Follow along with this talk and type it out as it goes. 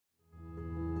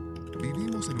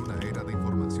Vivimos en una era de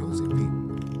información sin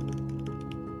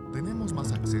fin. Tenemos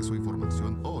más acceso a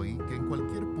información hoy que en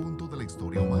cualquier punto de la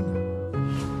historia humana.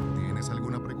 ¿Tienes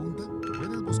alguna pregunta?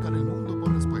 Puedes buscar el mundo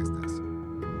por respuestas.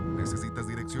 ¿Necesitas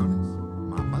direcciones?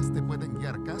 Mapas te pueden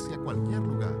guiar casi a cualquier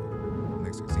lugar.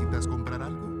 ¿Necesitas comprar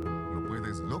algo? Lo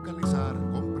puedes localizar,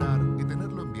 comprar y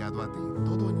tenerlo enviado a ti,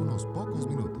 todo en unos pocos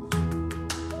minutos.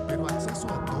 Pero acceso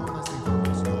a toda esta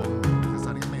información no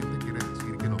necesariamente quiere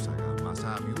decir que nos haga más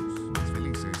sabios, más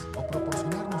felices o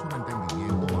proporcionarnos un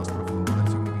entendimiento más profundo del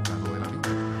significado de la vida.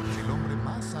 El hombre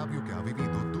más sabio que ha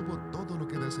vivido tuvo todo lo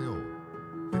que deseó,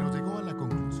 pero llegó a la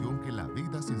conclusión que la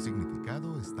vida sin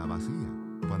significado está vacía.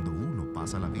 Cuando uno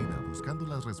pasa la vida buscando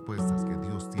las respuestas que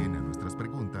Dios tiene a nuestras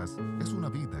preguntas, es una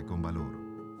vida con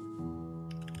valor.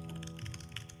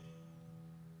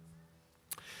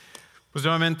 Pues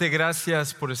nuevamente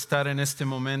gracias por estar en este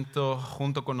momento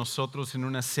junto con nosotros en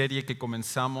una serie que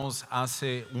comenzamos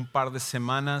hace un par de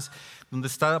semanas, donde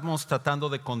estábamos tratando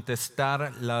de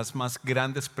contestar las más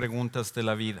grandes preguntas de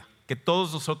la vida, que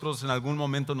todos nosotros en algún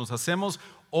momento nos hacemos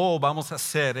o vamos a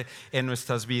hacer en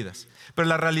nuestras vidas. Pero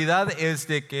la realidad es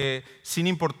de que sin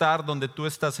importar dónde tú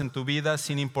estás en tu vida,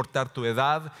 sin importar tu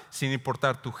edad, sin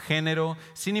importar tu género,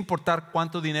 sin importar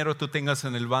cuánto dinero tú tengas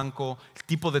en el banco, el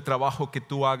tipo de trabajo que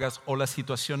tú hagas o la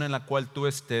situación en la cual tú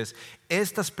estés,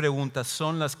 estas preguntas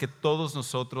son las que todos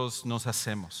nosotros nos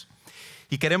hacemos.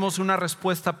 Y queremos una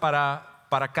respuesta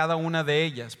para cada una de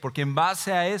ellas, porque en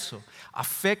base a eso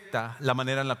afecta la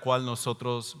manera en la cual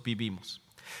nosotros vivimos.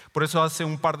 Por eso hace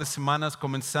un par de semanas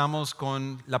comenzamos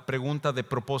con la pregunta de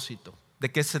propósito.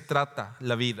 ¿De qué se trata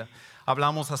la vida?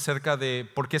 Hablamos acerca de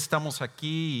por qué estamos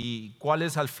aquí y cuál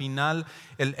es al final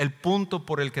el punto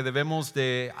por el que debemos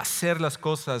de hacer las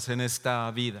cosas en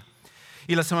esta vida.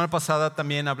 Y la semana pasada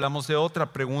también hablamos de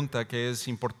otra pregunta que es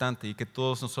importante y que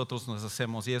todos nosotros nos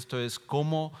hacemos, y esto es: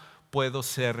 ¿cómo puedo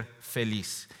ser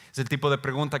feliz? Es el tipo de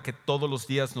pregunta que todos los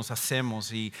días nos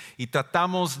hacemos y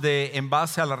tratamos de, en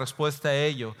base a la respuesta a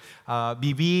ello,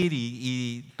 vivir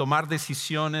y tomar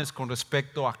decisiones con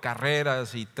respecto a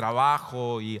carreras y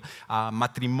trabajo y a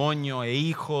matrimonio e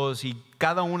hijos y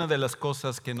cada una de las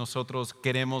cosas que nosotros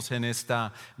queremos en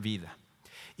esta vida.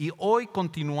 Y hoy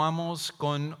continuamos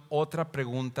con otra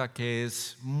pregunta que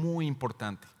es muy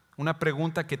importante. Una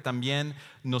pregunta que también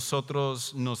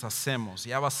nosotros nos hacemos.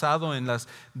 Ya basado en las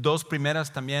dos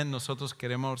primeras también nosotros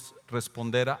queremos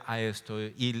responder a esto.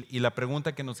 Y la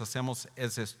pregunta que nos hacemos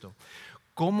es esto: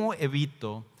 ¿cómo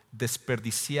evito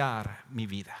desperdiciar mi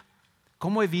vida?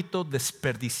 ¿Cómo evito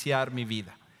desperdiciar mi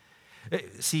vida?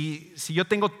 Si yo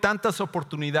tengo tantas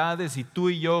oportunidades y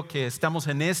tú y yo que estamos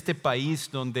en este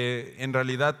país donde en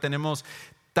realidad tenemos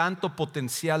tanto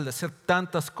potencial de hacer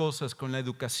tantas cosas con la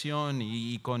educación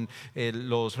y con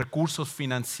los recursos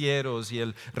financieros y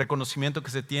el reconocimiento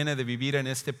que se tiene de vivir en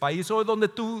este país, o donde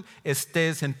tú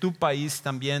estés en tu país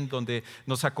también, donde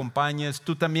nos acompañes,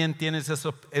 tú también tienes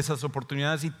esas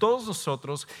oportunidades. Y todos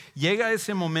nosotros llega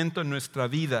ese momento en nuestra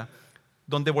vida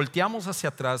donde volteamos hacia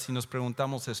atrás y nos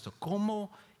preguntamos esto: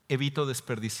 ¿cómo evito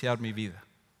desperdiciar mi vida?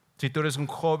 Si tú eres un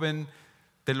joven,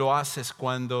 te lo haces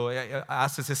cuando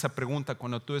haces esa pregunta,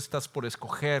 cuando tú estás por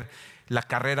escoger la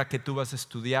carrera que tú vas a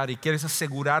estudiar y quieres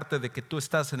asegurarte de que tú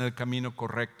estás en el camino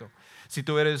correcto. Si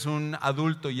tú eres un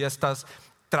adulto y ya estás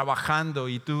trabajando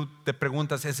y tú te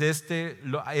preguntas: ¿es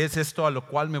esto a lo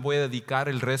cual me voy a dedicar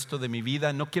el resto de mi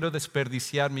vida? No quiero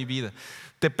desperdiciar mi vida.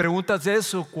 Te preguntas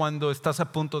eso cuando estás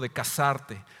a punto de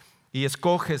casarte y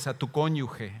escoges a tu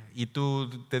cónyuge y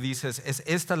tú te dices: ¿es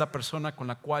esta la persona con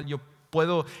la cual yo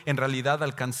puedo en realidad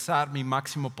alcanzar mi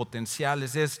máximo potencial?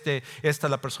 ¿Es esta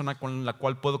la persona con la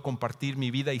cual puedo compartir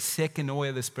mi vida y sé que no voy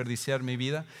a desperdiciar mi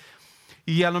vida?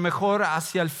 Y a lo mejor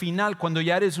hacia el final, cuando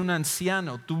ya eres un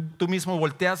anciano, tú mismo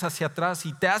volteas hacia atrás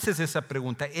y te haces esa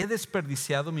pregunta: ¿he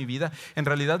desperdiciado mi vida? ¿En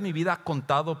realidad mi vida ha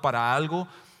contado para algo?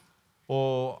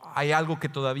 ¿O hay algo que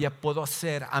todavía puedo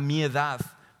hacer a mi edad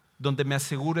donde me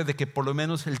asegure de que por lo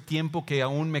menos el tiempo que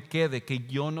aún me quede, que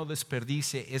yo no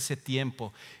desperdicie ese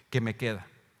tiempo que me queda?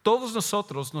 Todos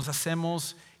nosotros nos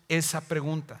hacemos esa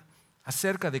pregunta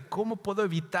acerca de cómo puedo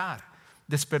evitar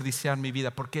desperdiciar mi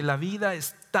vida, porque la vida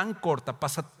es tan corta,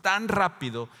 pasa tan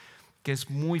rápido, que es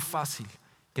muy fácil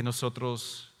que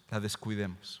nosotros la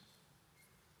descuidemos.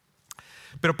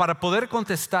 Pero para poder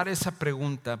contestar esa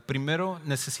pregunta, primero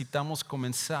necesitamos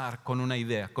comenzar con una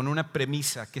idea, con una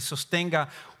premisa que sostenga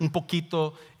un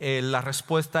poquito la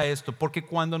respuesta a esto. Porque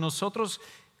cuando nosotros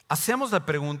hacemos la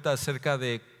pregunta acerca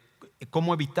de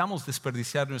cómo evitamos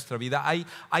desperdiciar nuestra vida,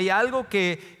 hay algo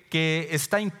que que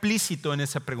está implícito en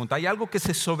esa pregunta. Hay algo que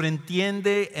se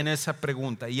sobreentiende en esa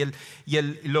pregunta.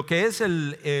 Lo que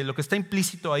está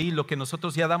implícito ahí, lo que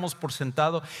nosotros ya damos por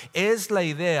sentado, es la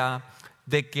idea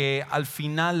de que al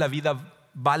final la vida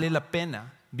vale la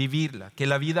pena vivirla, que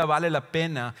la vida vale la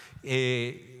pena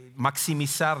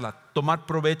maximizarla, tomar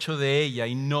provecho de ella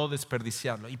y no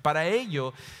desperdiciarla. Y para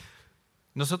ello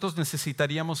nosotros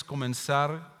necesitaríamos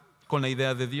comenzar con la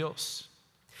idea de Dios.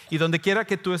 Y donde quiera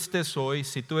que tú estés hoy,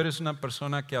 si tú eres una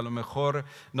persona que a lo mejor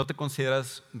no te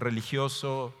consideras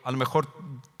religioso, a lo mejor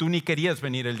tú ni querías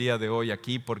venir el día de hoy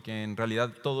aquí, porque en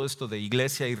realidad todo esto de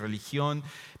iglesia y religión,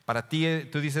 para ti,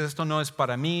 tú dices, esto no es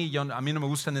para mí, a mí no me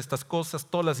gustan estas cosas,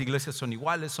 todas las iglesias son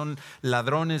iguales, son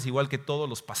ladrones igual que todos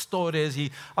los pastores,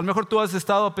 y a lo mejor tú has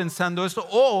estado pensando esto,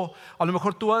 o a lo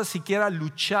mejor tú has siquiera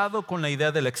luchado con la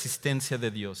idea de la existencia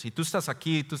de Dios, y tú estás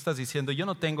aquí y tú estás diciendo, yo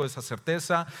no tengo esa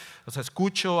certeza, o sea,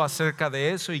 escucho acerca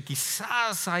de eso y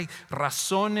quizás hay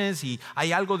razones y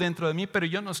hay algo dentro de mí, pero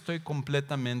yo no estoy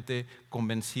completamente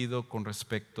convencido con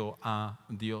respecto a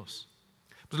Dios.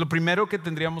 Pues lo primero que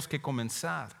tendríamos que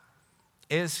comenzar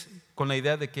es con la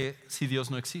idea de que si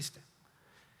Dios no existe.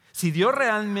 Si Dios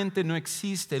realmente no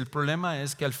existe, el problema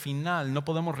es que al final no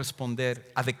podemos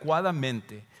responder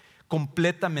adecuadamente,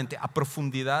 completamente, a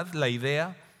profundidad la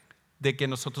idea de que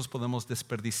nosotros podemos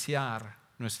desperdiciar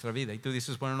nuestra vida. Y tú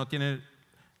dices, bueno, no tiene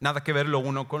nada que ver lo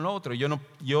uno con lo otro. Yo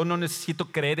no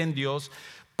necesito creer en Dios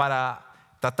para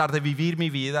tratar de vivir mi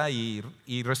vida y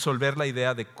resolver la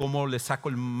idea de cómo le saco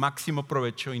el máximo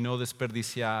provecho y no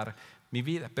desperdiciar mi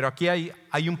vida. Pero aquí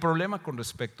hay un problema con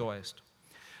respecto a esto.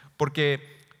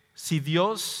 Porque si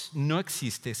Dios no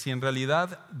existe, si en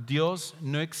realidad Dios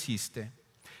no existe,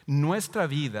 nuestra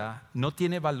vida no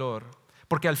tiene valor,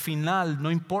 porque al final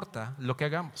no importa lo que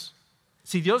hagamos.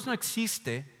 Si Dios no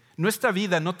existe, nuestra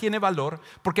vida no tiene valor,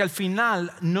 porque al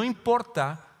final no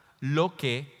importa lo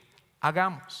que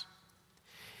hagamos.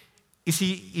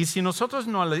 Y si nosotros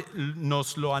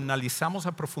nos lo analizamos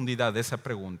a profundidad esa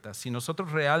pregunta, si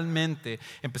nosotros realmente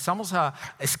empezamos a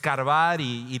escarbar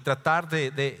y tratar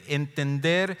de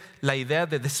entender la idea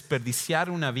de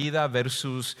desperdiciar una vida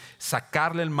versus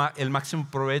sacarle el máximo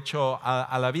provecho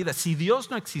a la vida, si Dios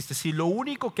no existe, si lo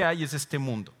único que hay es este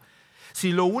mundo,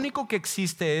 si lo único que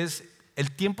existe es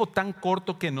el tiempo tan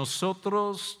corto que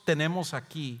nosotros tenemos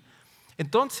aquí,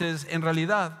 entonces en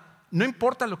realidad no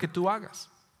importa lo que tú hagas.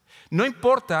 No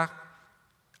importa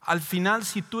al final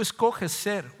si tú escoges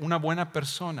ser una buena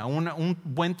persona, un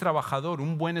buen trabajador,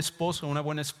 un buen esposo, una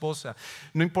buena esposa.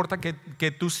 No importa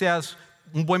que tú seas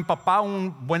un buen papá,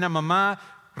 una buena mamá,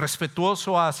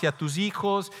 respetuoso hacia tus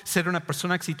hijos, ser una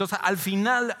persona exitosa. Al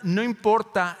final no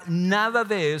importa nada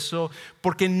de eso,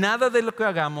 porque nada de lo que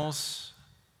hagamos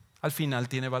al final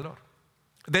tiene valor.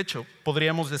 De hecho,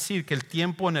 podríamos decir que el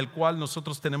tiempo en el cual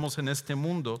nosotros tenemos en este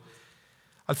mundo,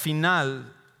 al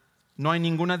final no hay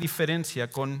ninguna diferencia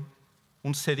con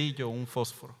un cerillo o un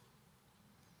fósforo.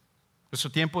 Nuestro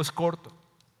tiempo es corto.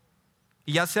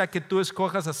 Y ya sea que tú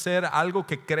escojas hacer algo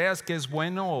que creas que es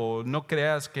bueno o no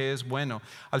creas que es bueno,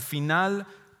 al final,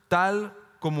 tal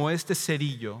como este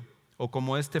cerillo o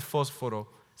como este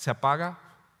fósforo se apaga,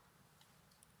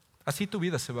 así tu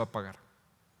vida se va a apagar.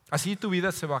 Así tu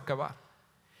vida se va a acabar.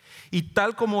 Y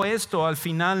tal como esto al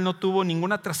final no tuvo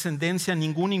ninguna trascendencia,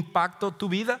 ningún impacto, tu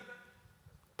vida,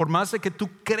 por más de que tú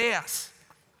creas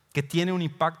que tiene un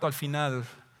impacto, al final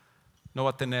no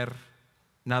va a tener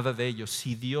nada de ello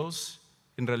si Dios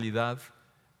en realidad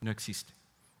no existe.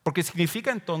 Porque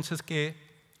significa entonces que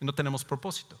no tenemos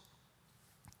propósito.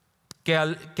 Que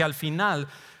al final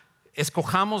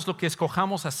escojamos lo que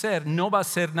escojamos hacer, no va a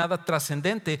ser nada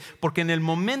trascendente, porque en el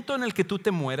momento en el que tú te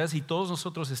mueras, y todos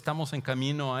nosotros estamos en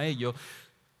camino a ello,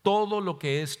 todo lo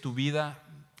que es tu vida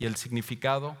y el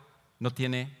significado no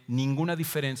tiene ninguna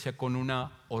diferencia con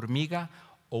una hormiga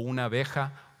o una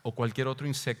abeja o cualquier otro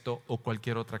insecto o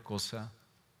cualquier otra cosa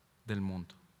del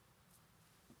mundo.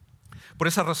 Por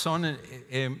esa razón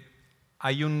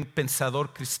hay un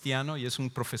pensador cristiano y es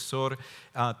un profesor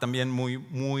también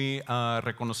muy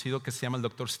reconocido que se llama el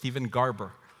Dr. Stephen Garber.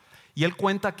 Y él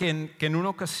cuenta que en una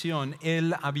ocasión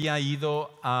él había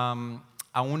ido a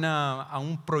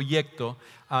un proyecto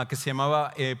que se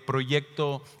llamaba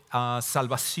Proyecto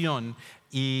Salvación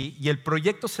y el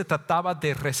proyecto se trataba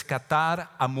de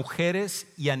rescatar a mujeres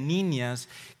y a niñas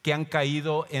que han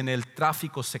caído en el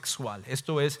tráfico sexual.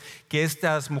 Esto es, que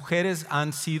estas mujeres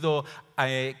han sido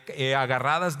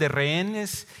agarradas de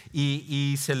rehenes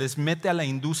y se les mete a la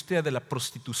industria de la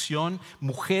prostitución.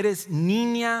 Mujeres,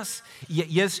 niñas,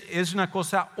 y es una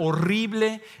cosa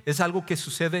horrible, es algo que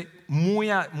sucede muy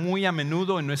a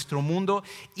menudo en nuestro mundo.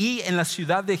 Y en la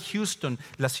ciudad de Houston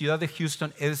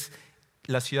es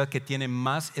la ciudad que tiene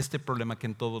más este problema que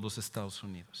en todos los Estados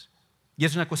Unidos. Y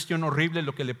es una cuestión horrible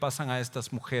lo que le pasan a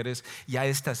estas mujeres y a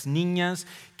estas niñas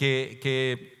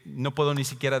que no puedo ni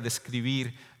siquiera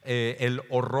describir el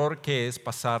horror que es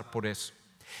pasar por eso.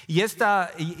 Y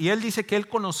él dice que él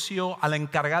conoció a la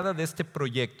encargada de este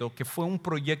proyecto, que fue un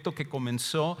proyecto que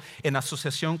comenzó en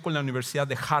asociación con la Universidad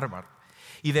de Harvard.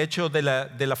 Y de hecho de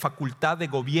la Facultad de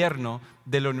Gobierno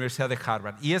de la Universidad de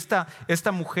Harvard. Y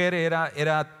esta mujer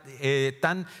era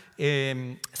tan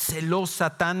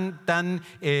celosa, tan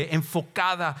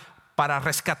enfocada para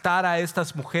rescatar a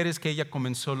estas mujeres, que ella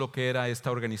comenzó lo que era esta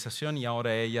organización, y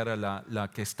ahora ella era la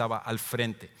que estaba al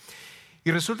frente. Y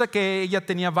resulta que ella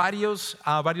tenía varios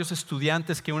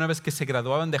estudiantes que una vez que se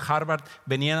graduaban de Harvard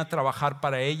venían a trabajar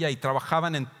para ella, y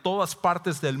trabajaban en todas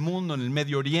partes del mundo, en el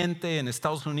Medio Oriente, en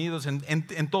Estados Unidos,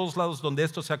 en todos lados donde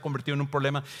esto se ha convertido en un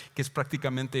problema que es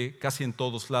prácticamente casi en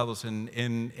todos lados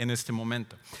en este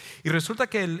momento. Y resulta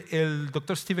que el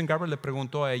doctor Stephen Garber le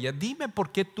preguntó a ella: dime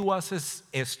por qué tú haces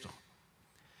esto.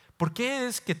 ¿Por qué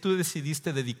es que tú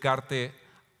decidiste dedicarte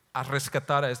a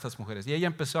rescatar a estas mujeres? Y ella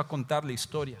empezó a contarle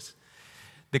historias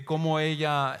de cómo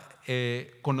ella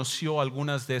conoció a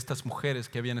algunas de estas mujeres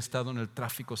que habían estado en el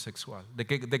tráfico sexual, de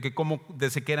que cómo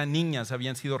desde que eran niñas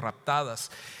habían sido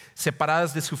raptadas,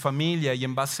 separadas de su familia, y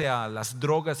en base a las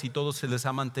drogas y todo se les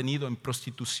ha mantenido en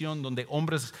prostitución, donde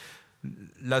hombres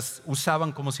las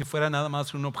usaban como si fuera nada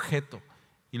más un objeto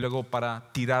y luego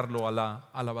para tirarlo a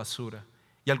la basura.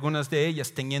 Y algunas de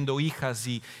ellas teniendo hijas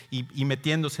y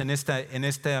metiéndose en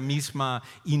esta misma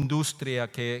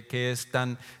industria que es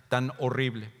tan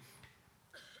horrible.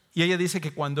 Y ella dice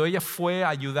que cuando ella fue a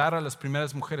ayudar a las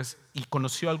primeras mujeres y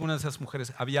conoció a algunas de esas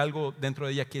mujeres, había algo dentro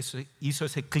de ella que hizo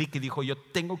ese clic y dijo: yo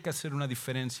tengo que hacer una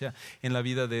diferencia en la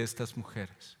vida de estas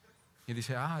mujeres. Y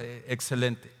dice: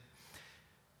 excelente.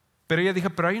 Pero ella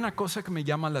dijo: pero hay una cosa que me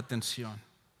llama la atención.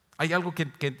 Hay algo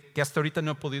que hasta ahorita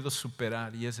no he podido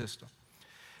superar, y es esto.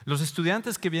 Los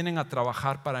estudiantes que vienen a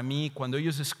trabajar para mí, cuando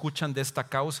ellos escuchan de esta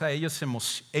causa, ellos se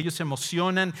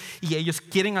emocionan y ellos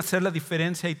quieren hacer la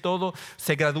diferencia y todo.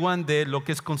 Se gradúan de lo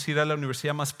que es considerada la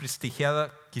universidad más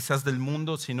prestigiada quizás del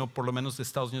mundo, sino por lo menos de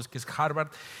Estados Unidos, que es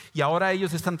Harvard. Y ahora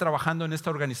ellos están trabajando en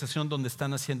esta organización donde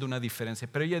están haciendo una diferencia.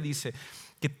 Pero ella dice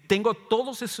que tengo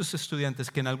todos esos estudiantes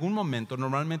que en algún momento,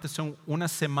 normalmente son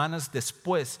unas semanas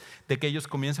después de que ellos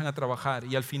comienzan a trabajar,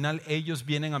 y al final ellos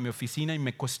vienen a mi oficina y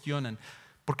me cuestionan: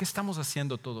 ¿por qué estamos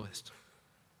haciendo todo esto?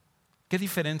 ¿Qué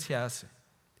diferencia hace?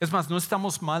 Es más, no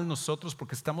estamos mal nosotros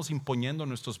porque estamos imponiendo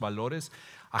nuestros valores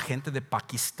a gente de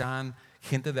Pakistán,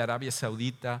 gente de Arabia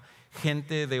Saudita,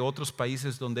 gente de otros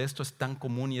países donde esto es tan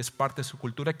común y es parte de su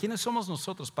cultura. ¿Quiénes somos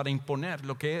nosotros para imponer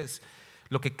lo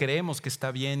que creemos que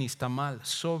está bien y está mal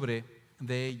sobre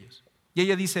de ellos? Y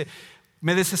ella dice: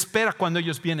 me desespera cuando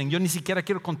ellos vienen. Yo ni siquiera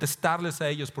quiero contestarles a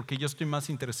ellos porque yo estoy más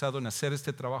interesado en hacer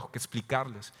este trabajo que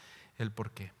explicarles el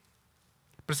por qué.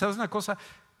 Pero ¿sabes una cosa?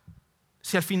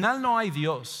 Si al final no hay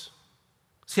Dios,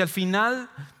 si al final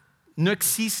no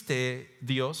existe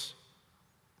Dios,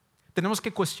 tenemos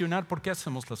que cuestionar por qué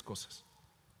hacemos las cosas.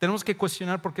 Tenemos que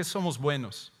cuestionar por qué somos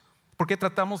buenos, por qué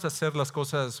tratamos de hacer las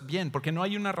cosas bien, porque no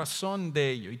hay una razón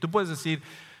de ello. Y tú puedes decir: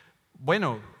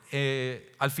 bueno,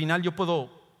 al final yo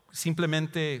puedo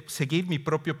simplemente seguir mi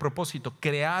propio propósito,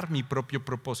 crear mi propio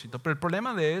propósito. Pero el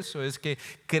problema de eso es que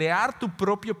crear tu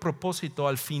propio propósito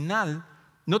al final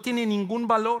no tiene ningún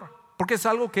valor, porque es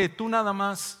algo que tú nada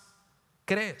más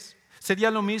crees.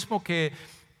 Sería lo mismo que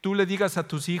tú le digas a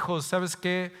tus hijos: ¿sabes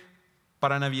qué?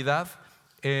 Para Navidad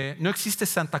no existe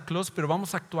Santa Claus, pero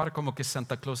vamos a actuar como que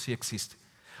Santa Claus sí existe.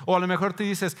 O a lo mejor te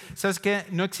dices: ¿sabes qué?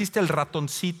 No existe el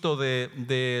ratoncito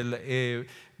de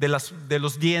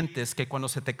los dientes, que cuando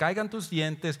se te caigan tus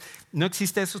dientes, no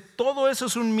existe eso. Todo eso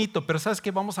es un mito, pero ¿sabes qué?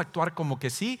 Vamos a actuar como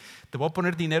que sí. Te voy a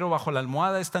poner dinero bajo la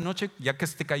almohada esta noche, ya que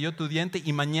se te cayó tu diente,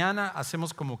 y mañana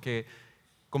hacemos como que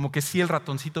sí, el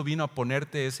ratoncito vino a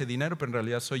ponerte ese dinero, pero en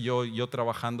realidad soy yo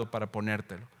trabajando para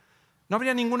ponértelo. No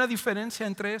habría ninguna diferencia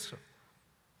entre eso.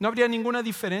 No habría ninguna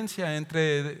diferencia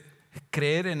entre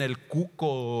creer en el cuco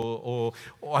o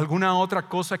alguna otra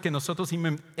cosa que nosotros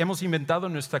hemos inventado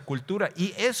en nuestra cultura.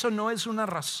 Y eso no es una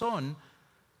razón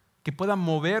que pueda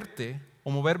moverte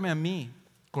o moverme a mí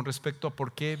con respecto a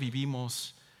por qué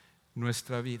vivimos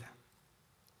nuestra vida.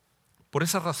 Por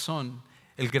esa razón,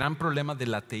 el gran problema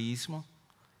del ateísmo,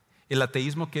 el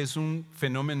ateísmo que es un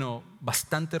fenómeno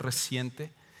bastante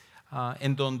reciente,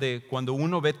 en donde cuando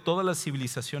uno ve todas las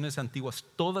civilizaciones antiguas,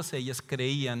 todas ellas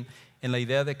creían en la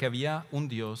idea de que había un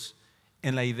Dios,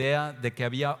 en la idea de que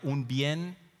había un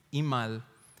bien y mal,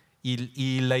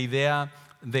 y la idea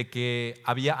de que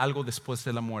había algo después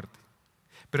de la muerte.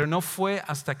 Pero no fue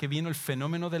hasta que vino el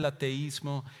fenómeno del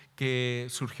ateísmo, que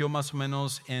surgió más o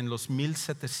menos en los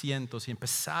 1700, y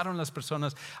empezaron las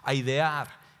personas a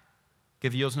idear que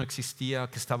Dios no existía,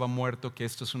 que estaba muerto, que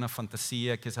esto es una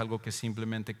fantasía, que es algo que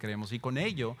simplemente creemos, y con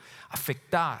ello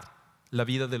afectar la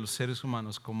vida de los seres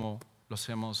humanos como lo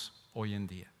hacemos hoy en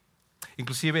día.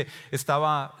 Inclusive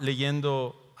estaba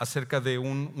leyendo acerca de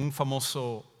un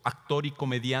famoso actor y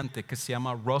comediante que se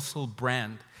llama Russell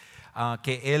Brand,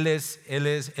 que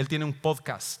él tiene un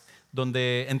podcast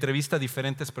donde entrevista a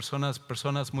diferentes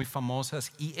personas muy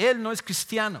famosas, y él no es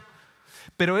cristiano,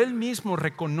 pero él mismo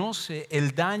reconoce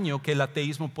el daño que el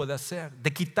ateísmo puede hacer,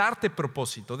 de quitarte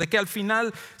propósito, de que al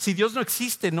final, si Dios no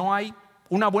existe, no hay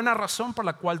una buena razón por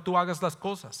la cual tú hagas las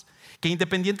cosas, que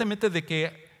independientemente de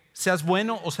que seas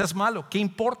bueno o seas malo, ¿qué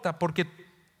importa? Porque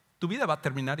tu vida va a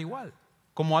terminar igual,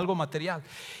 como algo material.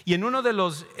 Y en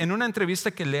una entrevista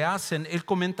que le hacen, él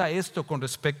comenta esto con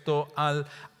respecto al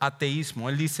ateísmo.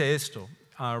 Él dice esto,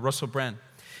 Russell Brand: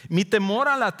 mi temor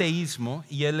al ateísmo,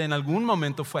 y él en algún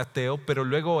momento fue ateo, pero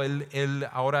luego él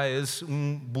ahora es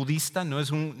un budista, no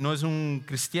es un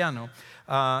cristiano.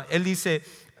 Él dice: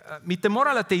 mi temor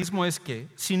al ateísmo es que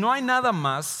si no hay nada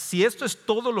más, si esto es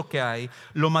todo lo que hay,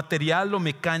 lo material, lo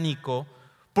mecánico,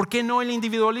 ¿por qué no el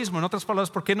individualismo? En otras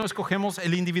palabras, ¿por qué no escogemos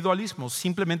el individualismo?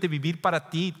 Simplemente vivir para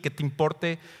ti, que te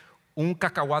importe un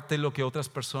cacahuate lo que a otras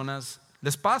personas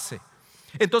les pase.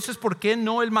 Entonces, ¿por qué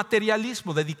no el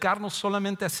materialismo? Dedicarnos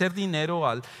solamente a hacer dinero,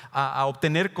 a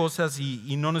obtener cosas,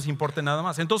 y no nos importa nada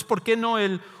más. Entonces, ¿por qué no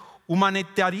el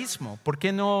humanitarismo? ¿Por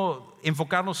qué no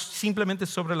enfocarnos simplemente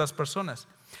sobre las personas?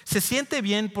 Se siente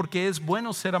bien porque es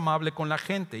bueno ser amable con la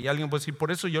gente, y alguien puede decir: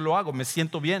 por eso yo lo hago, me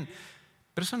siento bien.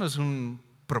 Pero eso no es un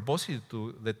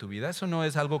propósito de tu vida, eso no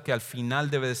es algo que al final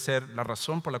debe de ser la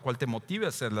razón por la cual te motive a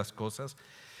hacer las cosas.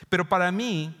 Pero para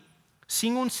mí,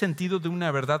 sin un sentido de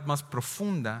una verdad más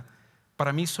profunda,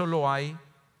 para mí solo hay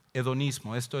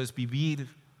hedonismo, esto es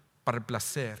vivir para el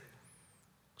placer,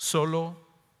 solo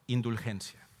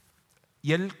indulgencia.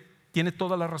 Y él tiene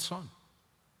toda la razón,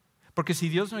 porque si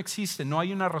Dios no existe, no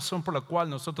hay una razón por la cual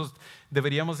nosotros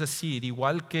deberíamos decir,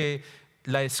 igual que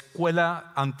la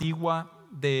escuela antigua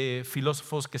de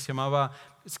filósofos que se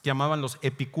llamaban los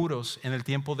epicuros en el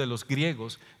tiempo de los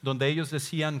griegos, donde ellos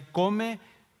decían: come,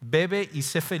 bebe y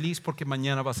sé feliz porque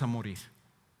mañana vas a morir.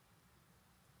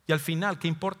 Y al final, ¿qué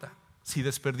importa si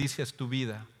desperdicias tu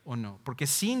vida o no? Porque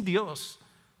sin Dios,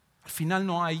 al final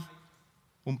no hay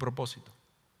un propósito.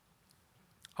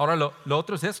 Ahora lo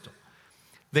otro es esto,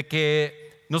 de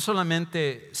que no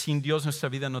solamente sin Dios nuestra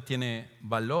vida no tiene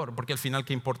valor, porque al final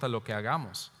 ¿qué importa lo que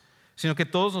hagamos? Sino que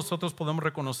todos nosotros podemos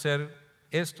reconocer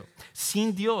esto: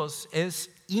 sin Dios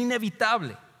es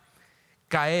inevitable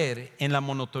caer en la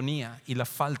monotonía y la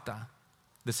falta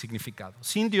de significado.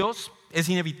 Sin Dios es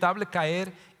inevitable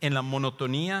caer en la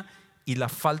monotonía y la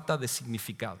falta de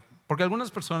significado. Porque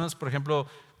algunas personas, por ejemplo,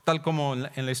 tal como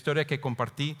en la historia que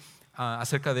compartí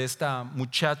acerca de esta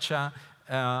muchacha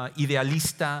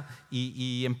idealista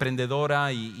y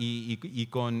emprendedora y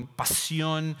con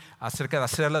pasión acerca de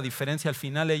hacer la diferencia, al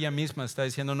final ella misma está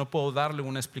diciendo: no puedo darle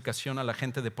una explicación a la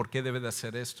gente de por qué debe de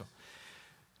hacer esto.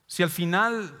 Si al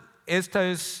final esta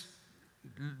es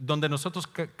donde nosotros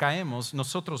caemos,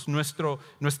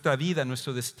 nuestra vida,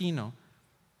 nuestro destino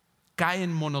cae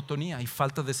en monotonía y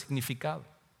falta de significado.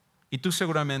 Y tú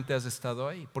seguramente has estado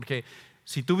ahí, porque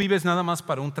si tú vives nada más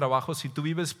para un trabajo, si tú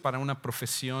vives para una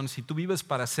profesión, si tú vives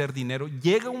para hacer dinero,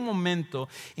 llega un momento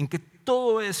en que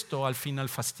todo esto al final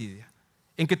fastidia,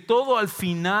 en que todo al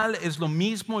final es lo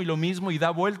mismo y da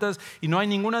vueltas, y no hay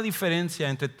ninguna diferencia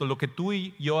entre lo que tú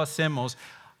y yo hacemos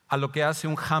a lo que hace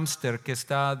un hámster que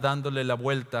está dándole la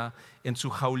vuelta en su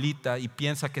jaulita y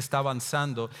piensa que está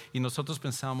avanzando, y nosotros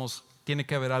pensamos: tiene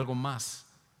que haber algo más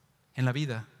en la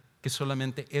vida que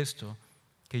solamente esto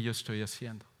que yo estoy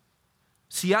haciendo.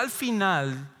 Si al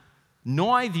final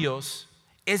no hay Dios,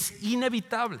 es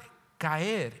inevitable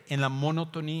caer en la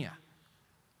monotonía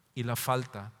y la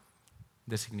falta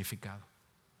de significado.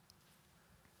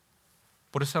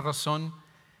 Por esa razón,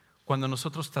 cuando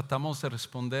nosotros tratamos de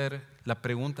responder la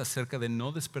pregunta acerca de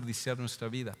no desperdiciar nuestra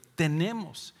vida,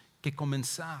 tenemos que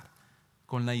comenzar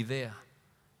con la idea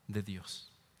de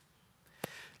Dios.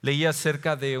 Leí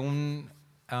acerca de un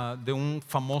de un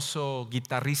famoso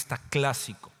guitarrista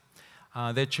clásico.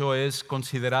 De hecho, es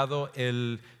considerado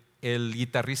el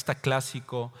guitarrista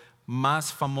clásico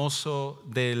más famoso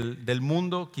del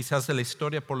mundo, quizás de la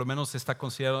historia, por lo menos está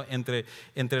considerado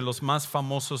entre los más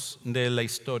famosos de la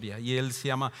historia. Y él se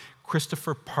llama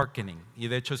Christopher Parkening. Y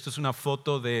de hecho, esta es una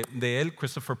foto de él,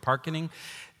 Christopher Parkening.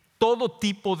 Todo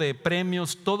tipo de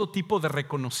premios, todo tipo de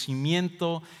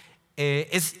reconocimiento.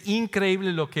 Es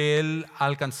increíble lo que él ha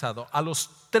alcanzado. A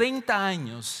los 30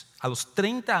 años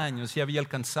ya había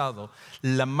alcanzado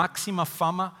la máxima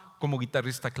fama como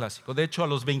guitarrista clásico. De hecho, a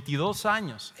los 22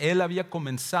 años, él había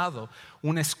comenzado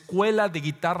una escuela de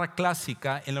guitarra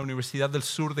clásica en la Universidad del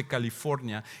Sur de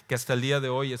California, que hasta el día de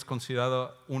hoy es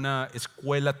considerada una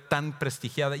escuela tan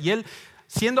prestigiada. Y él,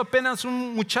 siendo apenas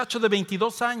un muchacho de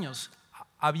 22 años,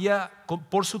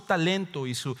 por su talento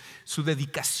y su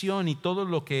dedicación y todo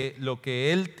lo que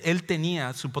él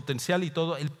tenía, su potencial y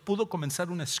todo, él pudo comenzar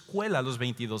una escuela a los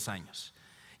 22 años.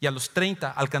 Y a los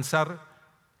 30 alcanzar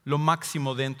lo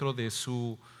máximo dentro de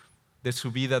su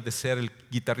vida de ser el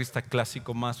guitarrista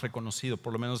clásico más reconocido,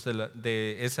 por lo menos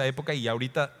de esa época y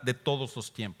ahorita de todos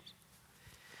los tiempos.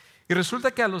 Y resulta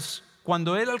que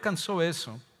cuando él alcanzó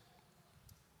eso,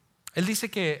 él dice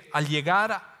que al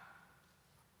llegar a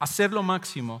hacer lo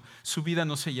máximo, su vida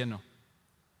no se llenó.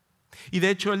 Y de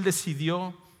hecho él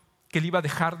decidió que él iba a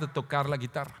dejar de tocar la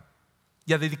guitarra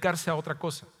y a dedicarse a otra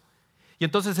cosa. Y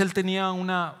entonces él tenía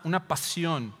una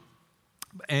pasión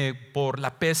por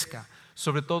la pesca,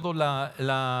 sobre todo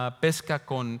la pesca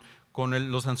con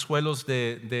los anzuelos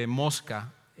de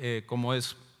mosca, como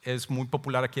es muy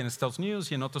popular aquí en Estados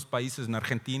Unidos y en otros países, en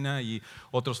Argentina y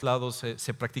otros lados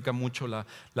se practica mucho la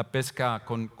pesca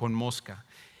con mosca.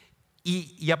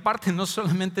 Y aparte, no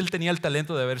solamente él tenía el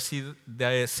talento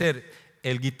de ser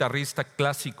el guitarrista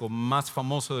clásico más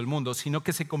famoso del mundo, sino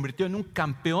que se convirtió en un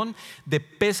campeón de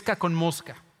pesca con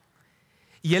mosca.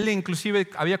 Y él inclusive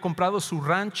había comprado su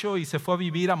rancho y se fue a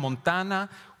vivir a Montana,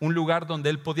 un lugar donde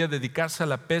él podía dedicarse a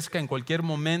la pesca en cualquier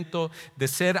momento, de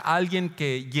ser alguien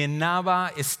que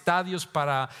llenaba estadios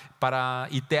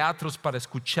y teatros para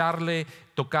escucharle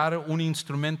tocar un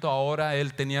instrumento. Ahora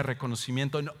él tenía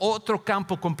reconocimiento en otro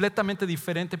campo completamente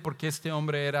diferente, porque este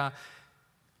hombre era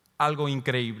algo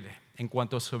increíble en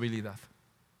cuanto a su habilidad.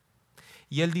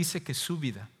 Y él dice que su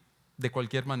vida, de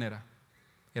cualquier manera,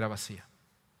 era vacía.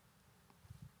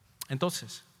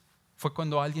 Entonces, fue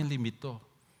cuando alguien le invitó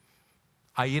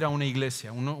a ir a una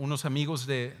iglesia. Unos amigos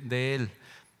de él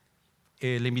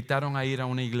le invitaron a ir a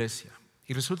una iglesia.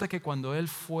 Y resulta que cuando él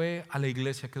fue a la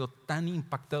iglesia quedó tan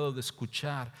impactado de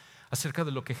escuchar acerca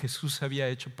de lo que Jesús había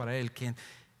hecho para él, que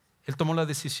él tomó la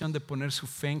decisión de poner su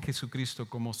fe en Jesucristo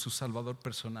como su Salvador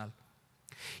personal.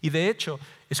 Y de hecho,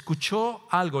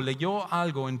 leyó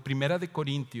algo en 1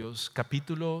 Corintios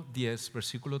capítulo 10,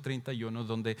 versículo 31,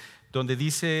 donde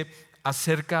dice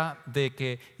acerca de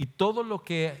que y todo lo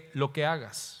que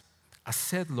hagas,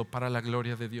 hacedlo para la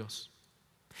gloria de Dios.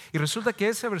 Y resulta que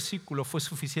ese versículo fue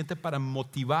suficiente para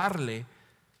motivarle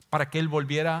para que él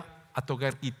volviera a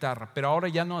tocar guitarra, pero ahora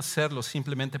ya no hacerlo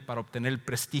simplemente para obtener el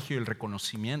prestigio y el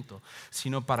reconocimiento,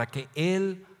 sino para que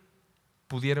él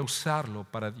pudiera usarlo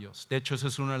para Dios. De hecho, esa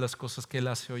es una de las cosas que él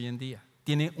hace hoy en día.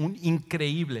 Tiene un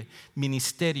increíble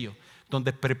ministerio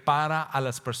donde prepara a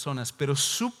las personas, pero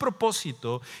su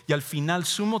propósito y al final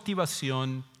su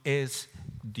motivación es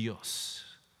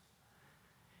Dios.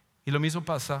 Y lo mismo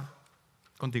pasa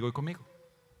contigo y conmigo.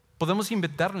 Podemos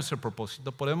inventar nuestro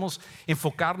propósito, podemos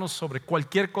enfocarnos sobre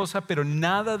cualquier cosa, pero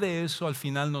nada de eso al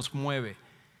final nos mueve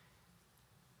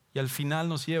y al final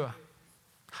nos lleva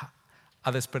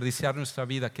a desperdiciar nuestra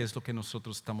vida, que es lo que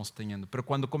nosotros estamos teniendo. Pero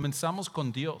cuando comenzamos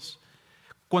con Dios,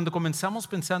 cuando comenzamos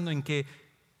pensando en que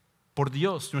por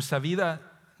Dios nuestra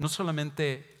vida no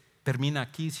solamente termina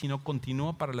aquí, sino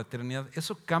continúa para la eternidad,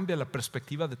 eso cambia la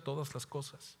perspectiva de todas las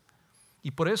cosas. Y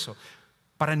por eso,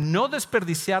 para no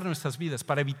desperdiciar nuestras vidas,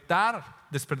 para evitar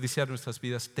desperdiciar nuestras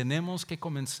vidas, tenemos que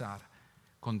comenzar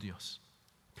con Dios.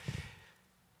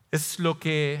 Es lo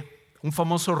que un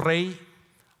famoso rey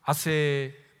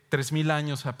hace 3000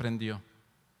 años aprendió.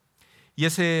 Y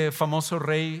ese famoso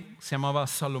rey se llamaba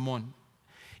Salomón.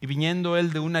 Y viniendo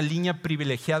él de una línea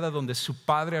privilegiada donde su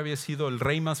padre había sido el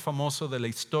rey más famoso de la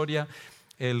historia,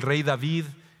 el rey David,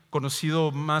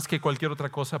 conocido más que cualquier otra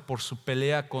cosa por su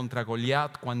pelea contra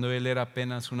Goliat cuando él era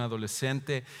apenas un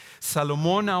adolescente.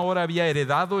 Salomón ahora había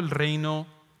heredado el reino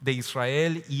de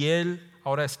Israel y él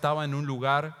ahora estaba en un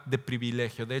lugar de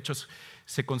privilegio. De hecho,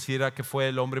 se considera que fue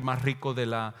el hombre más rico de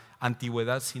la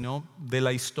antigüedad, sino de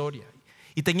la historia.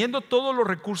 Y teniendo todos los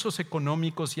recursos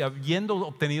económicos y habiendo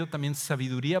obtenido también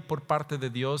sabiduría por parte de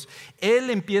Dios, él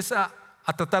empieza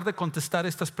a tratar de contestar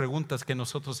estas preguntas que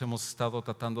nosotros hemos estado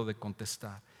tratando de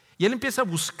contestar. Y él empieza a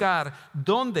buscar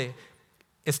dónde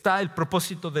está el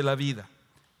propósito de la vida.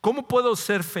 ¿Cómo puedo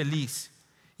ser feliz?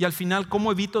 Y al final,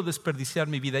 ¿cómo evito desperdiciar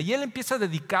mi vida? Y él empieza a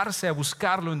dedicarse a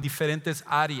buscarlo en diferentes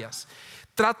áreas.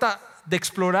 Trata de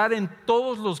explorar en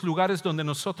todos los lugares donde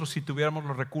nosotros, si tuviéramos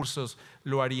los recursos,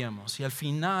 lo haríamos. Y al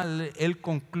final, él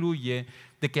concluye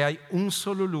de que hay un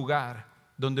solo lugar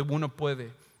donde uno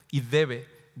puede y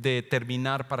debe de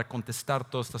terminar para contestar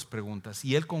todas estas preguntas.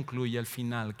 Y él concluye al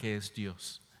final que es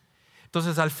Dios.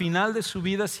 Entonces, al final de su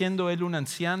vida, siendo él un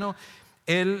anciano,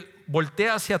 él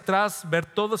voltea hacia atrás, ver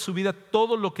toda su vida,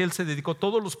 todo lo que él se dedicó,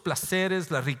 todos los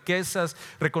placeres, las riquezas,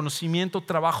 reconocimiento,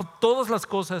 trabajo, todas las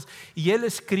cosas. Y él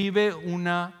escribe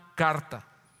una carta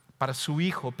para su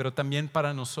hijo, pero también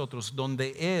para nosotros,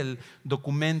 donde él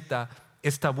documenta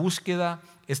esta búsqueda,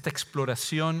 esta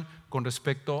exploración con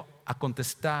respecto a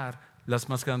contestar las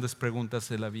más grandes preguntas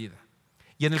de la vida.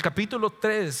 Y en el capítulo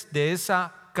 3 de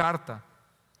esa carta,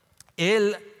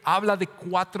 él habla de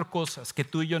 4 cosas que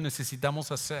tú y yo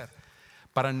necesitamos hacer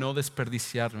para no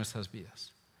desperdiciar nuestras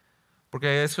vidas.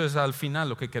 Porque eso es al final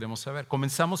lo que queremos saber.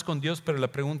 Comenzamos con Dios, pero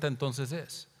la pregunta entonces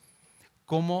es: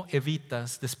 ¿cómo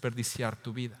evitas desperdiciar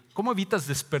tu vida? ¿Cómo evitas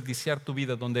desperdiciar tu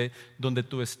vida donde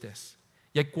tú estés?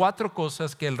 Y hay 4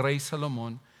 cosas que el rey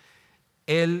Salomón,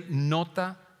 él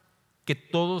nota que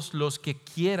todos los que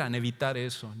quieran evitar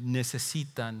eso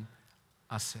necesitan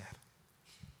hacer.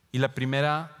 Y la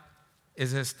primera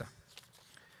es esta: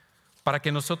 para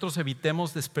que nosotros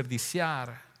evitemos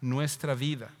desperdiciar nuestra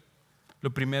vida,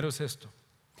 lo primero es esto: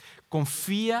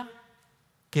 confía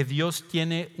que Dios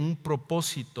tiene un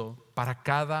propósito para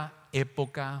cada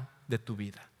época de tu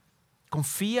vida.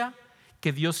 Confía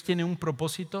que Dios tiene un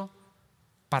propósito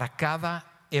para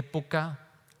cada época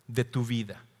de tu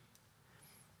vida.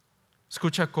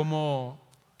 Escucha cómo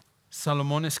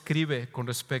Salomón escribe con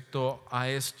respecto a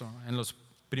esto en los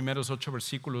primeros 8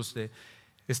 versículos de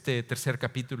este tercer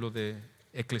capítulo de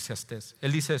Eclesiastés.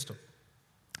 Él dice esto: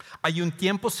 hay un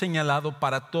tiempo señalado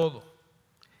para todo,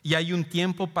 y hay un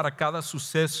tiempo para cada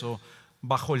suceso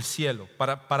bajo el cielo.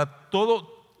 Para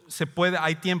todo se puede,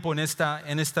 hay tiempo en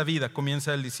esta vida,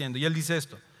 comienza él diciendo. Y él dice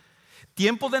esto: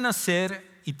 tiempo de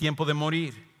nacer y tiempo de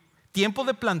morir, tiempo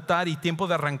de plantar y tiempo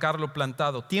de arrancar lo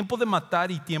plantado, tiempo de matar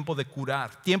y tiempo de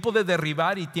curar, tiempo de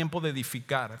derribar y tiempo de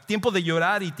edificar, tiempo de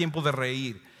llorar y tiempo de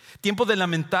reír, tiempo de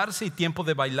lamentarse y tiempo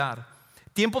de bailar,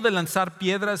 tiempo de lanzar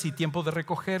piedras y tiempo de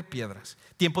recoger piedras,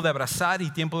 tiempo de abrazar y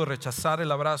tiempo de rechazar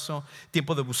el abrazo,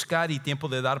 tiempo de buscar y tiempo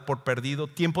de dar por perdido,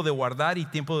 tiempo de guardar y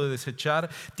tiempo de desechar,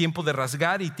 tiempo de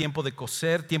rasgar y tiempo de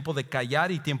coser, tiempo de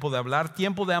callar y tiempo de hablar,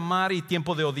 tiempo de amar y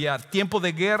tiempo de odiar, tiempo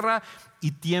de guerra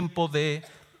y tiempo de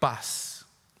paz.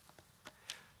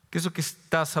 ¿Qué es lo que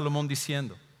está Salomón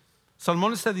diciendo?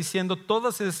 Salomón está diciendo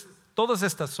todas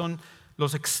estas son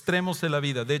los extremos de la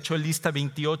vida. De hecho, él lista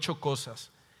 28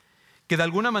 cosas que de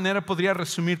alguna manera podría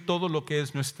resumir todo lo que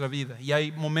es nuestra vida. Y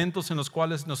hay momentos en los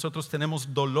cuales nosotros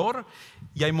tenemos dolor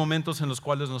y hay momentos en los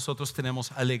cuales nosotros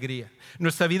tenemos alegría.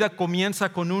 Nuestra vida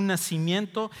comienza con un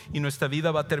nacimiento y nuestra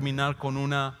vida va a terminar con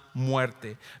una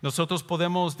muerte. Nosotros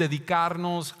podemos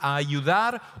dedicarnos a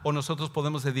ayudar o nosotros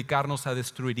podemos dedicarnos a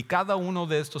destruir. Y cada uno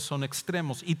de estos son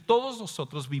extremos y todos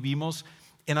nosotros vivimos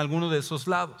en alguno de esos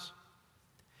lados.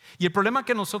 Y el problema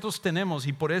que nosotros tenemos,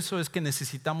 y por eso es que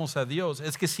necesitamos a Dios,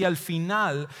 es que si al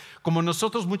final, como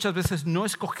nosotros muchas veces no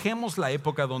escogemos la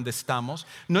época donde estamos,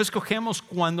 no escogemos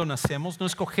cuándo nacemos, no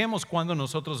escogemos cuándo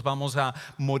nosotros vamos a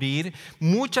morir,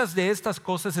 muchas de estas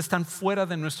cosas están fuera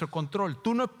de nuestro control.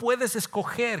 Tú no puedes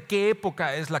escoger qué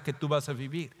época es la que tú vas a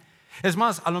vivir. Es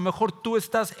más, a lo mejor tú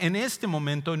estás en este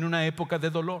momento en una época de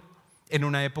dolor, en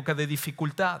una época de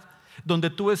dificultad, donde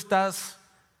tú estás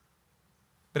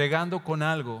bregando con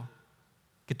algo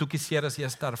que tú quisieras ya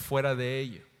estar fuera de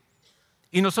ello.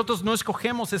 Y nosotros no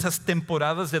escogemos esas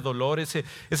temporadas de dolor,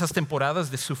 esas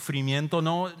temporadas de sufrimiento.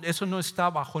 No, eso no está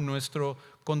bajo nuestro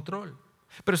control.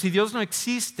 Pero si Dios no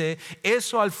existe,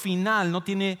 eso al final no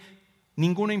tiene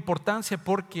ninguna importancia,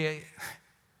 porque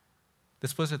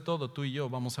después de todo tú y yo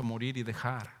vamos a morir y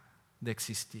dejar de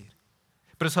existir.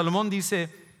 Pero Salomón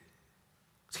dice: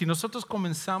 si nosotros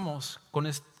comenzamos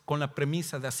con la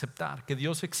premisa de aceptar que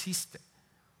Dios existe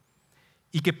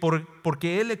y que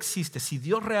porque Él existe, si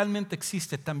Dios realmente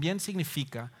existe, también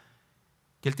significa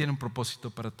que Él tiene un propósito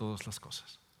para todas las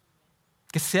cosas.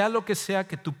 Que sea lo que sea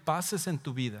que tú pases en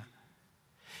tu vida,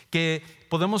 que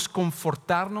podemos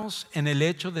confortarnos en el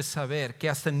hecho de saber que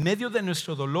hasta en medio de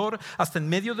nuestro dolor, hasta en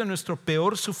medio de nuestro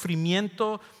peor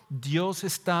sufrimiento, Dios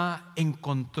está en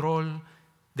control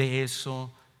de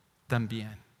eso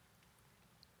también.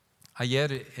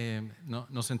 Ayer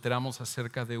nos enteramos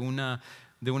acerca de una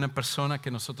persona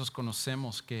que nosotros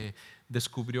conocemos que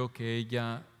descubrió que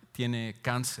ella tiene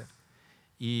cáncer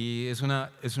y es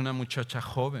una muchacha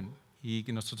joven y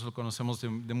que nosotros conocemos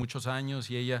de muchos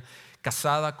años, y ella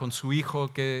casada con su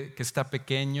hijo que está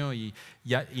pequeño y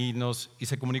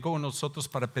se comunicó con nosotros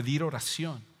para pedir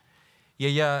oración. Y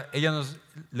ella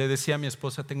le decía a mi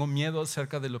esposa: tengo miedo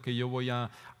acerca de lo que yo voy a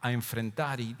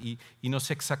enfrentar y no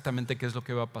sé exactamente qué es lo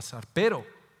que va a pasar. Pero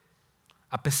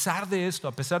a pesar de esto,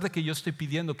 a pesar de que yo estoy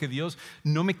pidiendo que Dios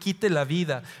no me quite la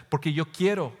vida, porque yo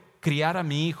quiero criar a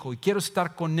mi hijo y quiero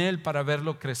estar con él para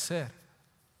verlo crecer,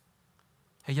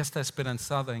 ella está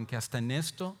esperanzada en que hasta en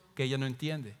esto que ella no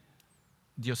entiende,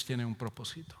 Dios tiene un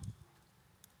propósito.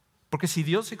 Porque si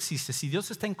Dios existe, si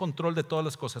Dios está en control de todas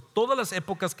las cosas, todas las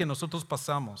épocas que nosotros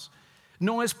pasamos,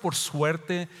 no es por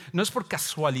suerte, no es por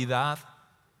casualidad,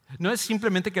 no es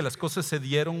simplemente que las cosas se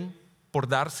dieron por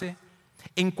darse.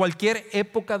 En cualquier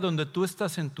época donde tú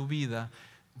estás en tu vida,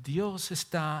 Dios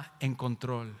está en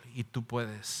control y tú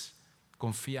puedes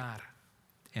confiar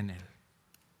en Él.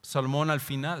 Salomón al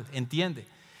final entiende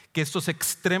que estos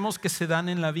extremos que se dan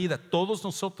en la vida, todos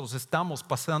nosotros estamos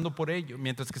pasando por ello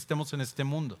mientras que estemos en este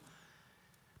mundo.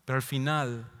 Pero al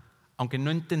final, aunque no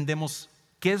entendemos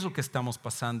qué es lo que estamos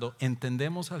pasando,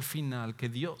 entendemos al final que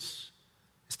Dios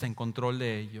está en control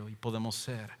de ello y podemos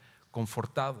ser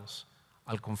confortados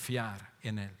al confiar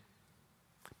en Él.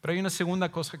 Pero hay una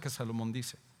segunda cosa que Salomón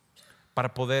dice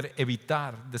para poder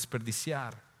evitar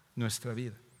desperdiciar nuestra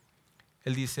vida.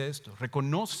 Él dice esto: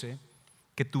 reconoce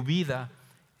que tu vida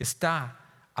está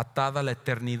atada a la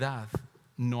eternidad,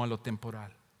 no a lo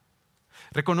temporal.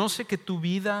 Reconoce que tu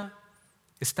vida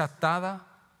está atada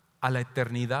a la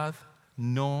eternidad,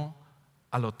 no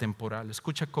a lo temporal.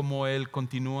 Escucha cómo él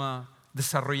continúa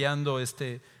desarrollando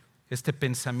este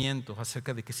pensamiento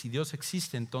acerca de que si Dios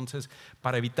existe, entonces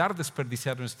para evitar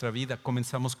desperdiciar nuestra vida,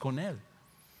 comenzamos con Él.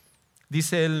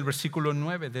 Dice el versículo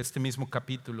 9 de este mismo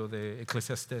capítulo de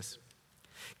Eclesiastés: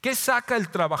 ¿qué saca el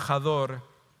trabajador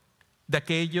de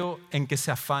aquello en que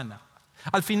se afana?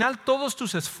 Al final, todos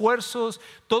tus esfuerzos,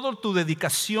 toda tu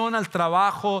dedicación al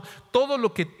trabajo, todo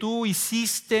lo que tú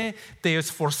hiciste, te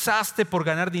esforzaste por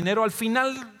ganar dinero, al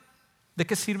final, ¿de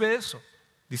qué sirve eso?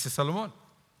 Dice Salomón: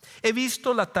 he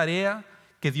visto la tarea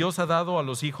que Dios ha dado a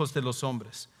los hijos de los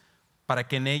hombres para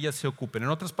que en ella se ocupen. En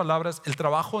otras palabras, el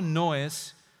trabajo no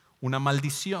es una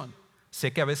maldición.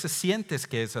 Sé que a veces sientes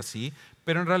que es así,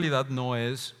 pero en realidad no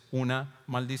es una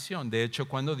maldición. De hecho,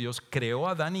 cuando Dios creó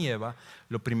a Adán y Eva,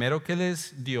 lo primero que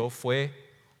les dio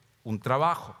fue un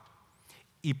trabajo.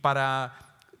 Y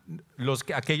para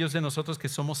aquellos de nosotros que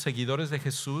somos seguidores de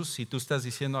Jesús, si tú estás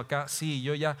diciendo acá: sí,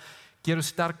 yo ya quiero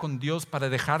estar con Dios para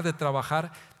dejar de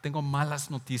trabajar, tengo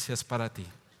malas noticias para ti.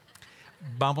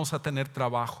 Vamos a tener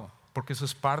trabajo, porque eso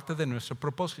es parte de nuestro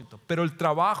propósito. Pero el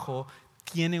trabajo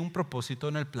tiene un propósito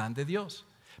en el plan de Dios.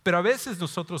 Pero a veces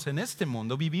nosotros en este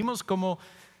mundo vivimos como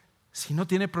si no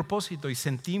tiene propósito y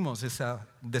sentimos esa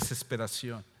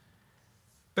desesperación.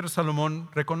 Pero Salomón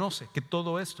reconoce que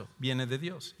todo esto viene de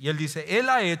Dios. Y él dice: Él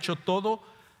ha hecho todo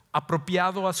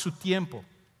apropiado a su tiempo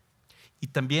y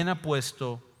también ha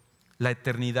puesto la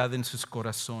eternidad en sus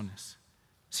corazones.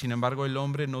 Sin embargo, el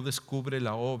hombre no descubre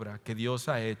la obra que Dios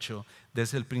ha hecho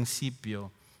desde el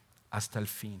principio hasta el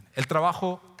fin. El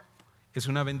trabajo es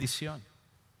una bendición.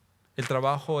 El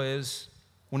trabajo es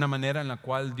una manera en la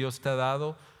cual Dios te ha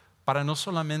dado para no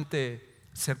solamente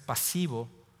ser pasivo,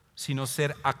 sino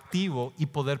ser activo y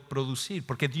poder producir.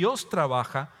 Porque Dios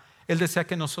trabaja, Él desea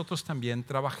que nosotros también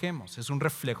trabajemos. Es un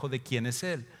reflejo de quién es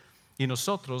Él. Y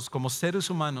nosotros, como seres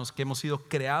humanos que hemos sido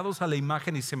creados a la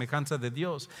imagen y semejanza de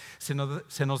Dios,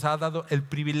 se nos ha dado el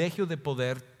privilegio de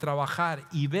poder trabajar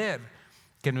y ver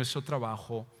que nuestro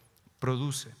trabajo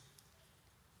produce.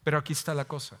 Pero aquí está la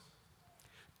cosa: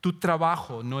 tu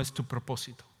trabajo no es tu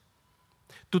propósito.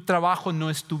 Tu trabajo no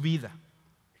es tu vida.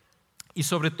 Y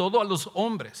sobre todo a los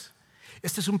hombres,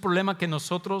 este es un problema que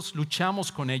nosotros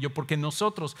luchamos con ello, porque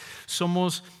nosotros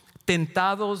somos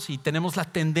tentados y tenemos la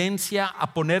tendencia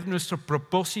a poner nuestro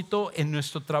propósito en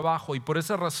nuestro trabajo. Y por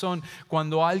esa razón,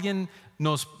 cuando alguien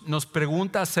nos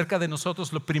pregunta acerca de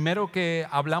nosotros, lo primero que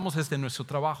hablamos es de nuestro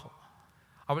trabajo.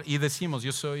 Y decimos: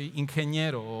 yo soy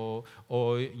ingeniero,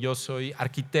 o yo soy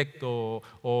arquitecto,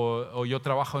 o yo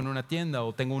trabajo en una tienda,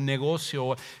 o tengo un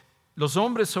negocio. Los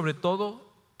hombres, sobre todo,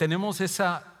 tenemos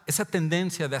esa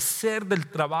tendencia de hacer del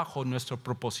trabajo nuestro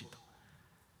propósito.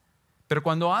 Pero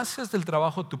cuando haces del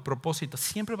trabajo tu propósito,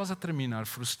 siempre vas a terminar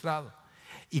frustrado.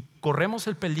 Y corremos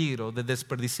el peligro de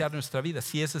desperdiciar nuestra vida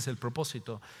si ese es el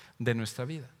propósito de nuestra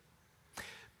vida.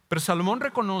 Pero Salomón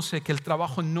reconoce que el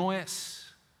trabajo no es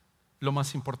lo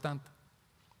más importante.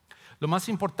 Lo más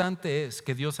importante es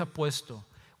que Dios ha puesto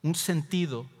un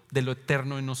sentido de lo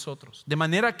eterno en nosotros. De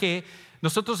manera que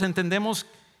nosotros entendemos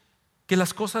que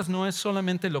las cosas no es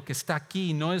solamente lo que está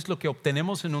aquí, no es lo que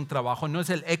obtenemos en un trabajo, no es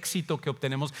el éxito que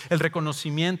obtenemos, el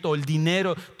reconocimiento, el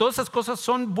dinero. Todas esas cosas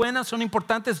son buenas, son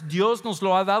importantes, Dios nos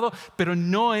lo ha dado, pero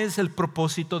no es el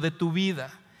propósito de tu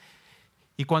vida.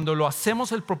 Y cuando lo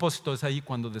hacemos el propósito, es ahí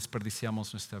cuando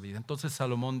desperdiciamos nuestra vida. Entonces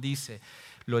Salomón dice,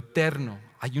 lo eterno,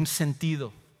 hay un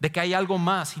sentido de que hay algo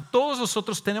más, y todos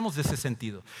nosotros tenemos ese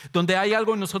sentido, donde hay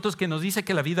algo en nosotros que nos dice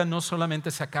que la vida no solamente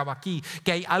se acaba aquí,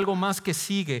 que hay algo más que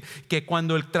sigue, que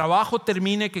cuando el trabajo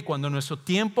termine, que cuando nuestro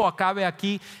tiempo acabe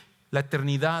aquí, la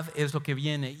eternidad es lo que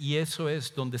viene, y eso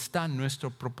es donde está nuestro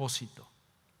propósito.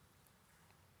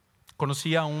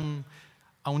 Conocí a un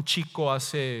chico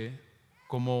hace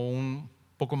como un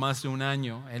poco más de un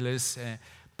año. Él es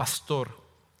pastor,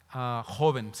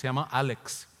 joven, se llama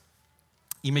Alex.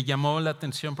 Y me llamó la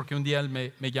atención porque un día él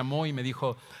me llamó y me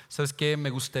dijo, ¿sabes qué?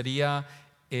 Me gustaría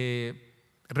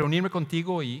reunirme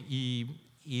contigo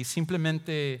y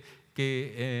simplemente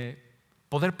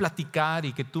poder platicar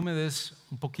y que tú me des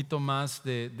un poquito más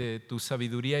de tu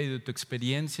sabiduría y de tu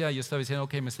experiencia. Y yo estaba diciendo,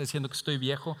 ok, me está diciendo que estoy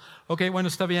viejo. Ok, bueno,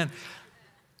 está bien.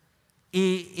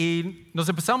 Y nos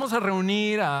empezamos a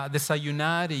reunir, a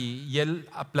desayunar y él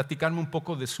a platicarme un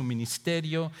poco de su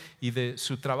ministerio y de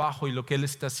su trabajo y lo que él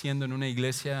está haciendo en una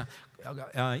iglesia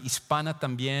hispana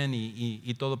también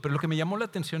y todo. Pero lo que me llamó la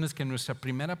atención es que en nuestra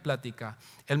primera plática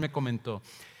él me comentó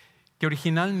que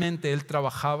originalmente él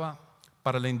trabajaba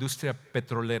para la industria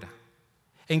petrolera.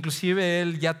 E inclusive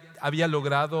él ya había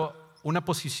logrado una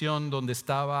posición donde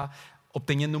estaba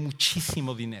obteniendo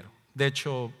muchísimo dinero. De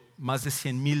hecho, más de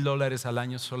 $100,000 al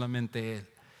año solamente él.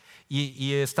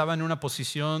 Y estaba en una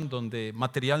posición donde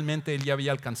materialmente él ya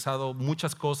había alcanzado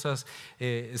muchas cosas.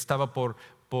 Estaba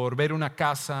por ver una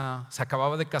casa, se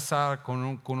acababa de casar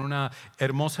con una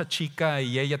hermosa chica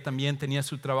y ella también tenía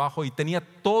su trabajo y tenía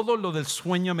todo lo del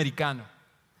sueño americano.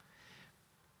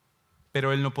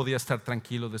 Pero él no podía estar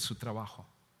tranquilo de su trabajo.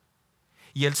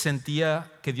 Y él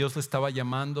sentía que Dios le estaba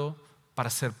llamando para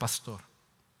ser pastor.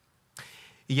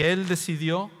 Y él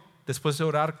decidió, después de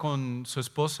orar con su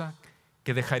esposa,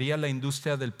 que dejaría la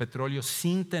industria del petróleo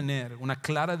sin tener una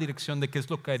clara dirección de qué es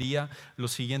lo que haría lo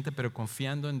siguiente, pero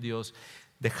confiando en Dios,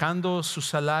 dejando su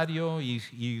salario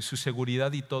y su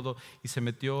seguridad y todo, y se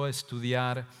metió a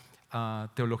estudiar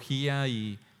teología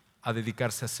y a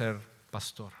dedicarse a ser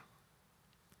pastor.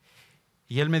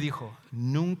 Y él me dijo,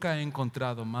 nunca he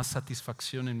encontrado más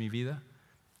satisfacción en mi vida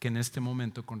que en este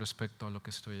momento con respecto a lo que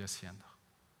estoy haciendo.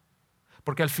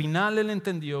 Porque al final él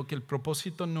entendió que el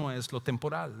propósito no es lo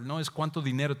temporal, no es cuánto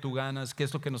dinero tú ganas, qué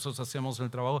es lo que nosotros hacemos en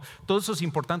el trabajo. Todo eso es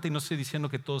importante y no estoy diciendo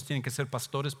que todos tienen que ser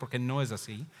pastores porque no es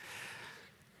así.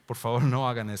 Por favor, no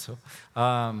hagan eso,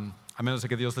 a menos de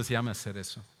que Dios les llame a hacer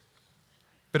eso.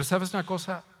 Pero ¿sabes una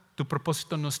cosa? Tu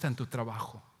propósito no está en tu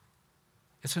trabajo.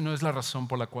 Esa no es la razón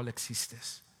por la cual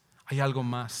existes. Hay algo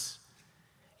más.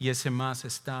 Y ese más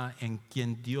está en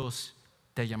quien Dios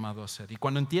te ha llamado a ser. Y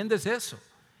cuando entiendes eso,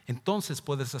 entonces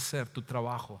puedes hacer tu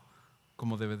trabajo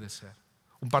como debe de ser.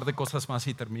 Un par de cosas más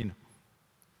y termino.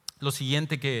 Lo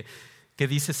siguiente que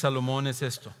dice Salomón es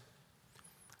esto: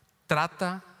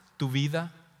 trata tu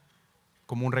vida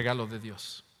como un regalo de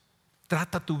Dios.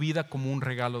 Trata tu vida como un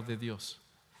regalo de Dios.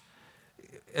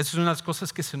 Esa es una de las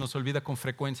cosas que se nos olvida con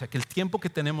frecuencia, que el tiempo que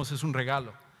tenemos es un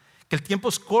regalo, que el tiempo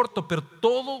es corto, pero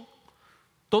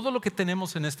todo lo que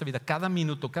tenemos en esta vida, cada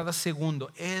minuto, cada segundo,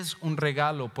 es un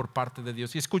regalo por parte de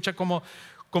Dios. Y escucha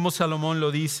cómo Salomón lo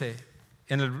dice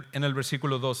en el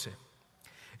versículo 12.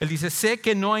 Él dice, sé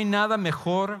que no hay nada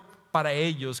mejor para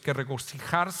ellos que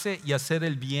regocijarse y hacer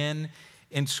el bien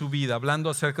en su vida, hablando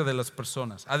acerca de las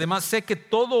personas. Además, sé que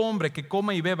todo hombre que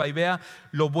coma y beba y vea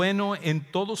lo bueno en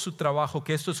todo su trabajo,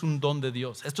 que esto es un don de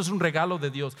Dios, esto es un regalo de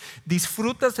Dios.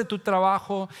 Disfrutas de tu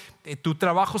trabajo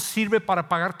sirve para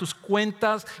pagar tus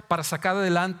cuentas, para sacar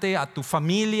adelante a tu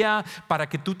familia, para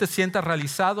que tú te sientas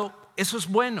realizado. Eso es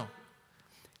bueno,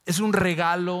 es un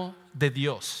regalo de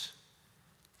Dios.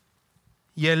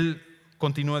 Y él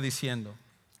continúa diciendo,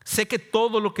 sé que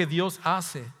todo lo que Dios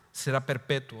hace será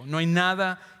perpetuo, no hay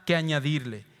nada que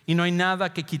añadirle y no hay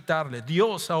nada que quitarle.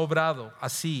 Dios ha obrado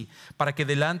así para que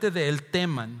delante de Él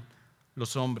teman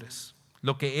los hombres.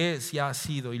 Lo que es ya ha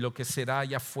sido y lo que será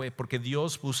ya fue, porque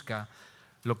Dios busca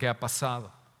lo que ha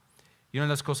pasado. Y una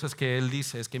de las cosas que Él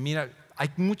dice es que mira,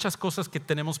 hay muchas cosas que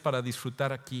tenemos para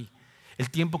disfrutar aquí. El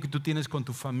tiempo que tú tienes con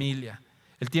tu familia,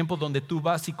 El tiempo donde tú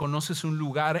vas y conoces un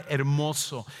lugar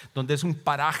hermoso, donde es un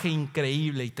paraje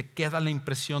increíble y te queda la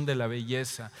impresión de la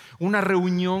belleza. Una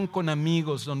reunión con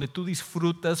amigos donde tú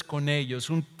disfrutas con ellos.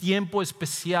 Un tiempo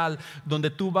especial donde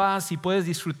tú vas y puedes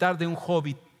disfrutar de un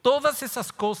hobby. Todas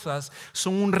esas cosas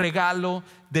son un regalo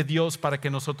de Dios para que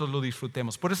nosotros lo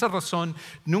disfrutemos. Por esa razón,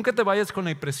 nunca te vayas con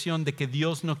la impresión de que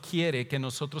Dios no quiere que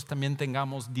nosotros también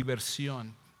tengamos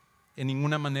diversión. En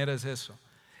ninguna manera es eso.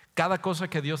 Cada cosa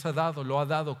que Dios ha dado, lo ha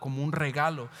dado como un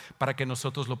regalo para que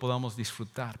nosotros lo podamos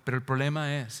disfrutar. Pero el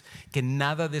problema es que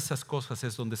nada de esas cosas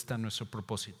es donde está nuestro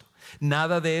propósito.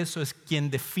 Nada de eso es quien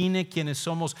define quiénes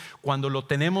somos cuando lo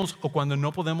tenemos o cuando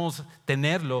no podemos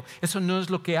tenerlo. Eso no es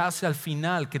lo que hace al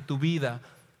final que tu vida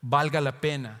valga la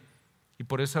pena. Y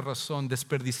por esa razón,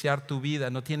 desperdiciar tu vida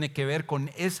no tiene que ver con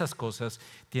esas cosas,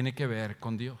 tiene que ver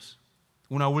con Dios.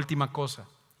 Una última cosa,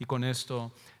 y con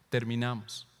esto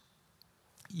terminamos.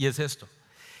 Y es esto: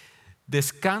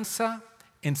 descansa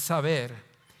en saber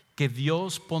que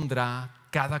Dios pondrá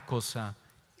cada cosa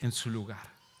en su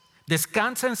lugar.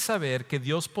 Descansa en saber que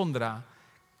Dios pondrá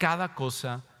cada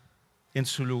cosa en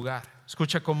su lugar.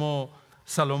 Escucha cómo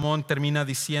Salomón termina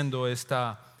diciendo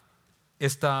esta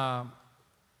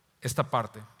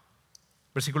parte.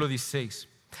 Versículo 16.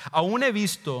 Aún he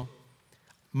visto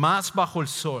más bajo el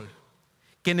sol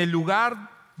que en el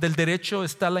lugar del derecho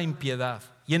está la impiedad,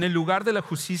 y en el lugar de la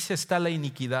justicia está la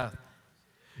iniquidad.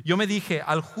 Yo me dije: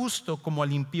 al justo como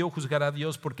al impío juzgará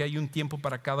Dios, porque hay un tiempo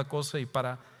para cada cosa y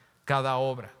para cada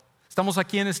obra. Estamos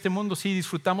aquí en este mundo, sí,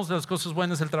 disfrutamos de las cosas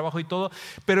buenas, del trabajo y todo,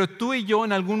 pero tú y yo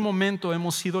en algún momento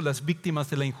hemos sido las víctimas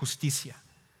de la injusticia.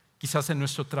 Quizás en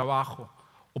nuestro trabajo,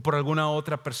 o por alguna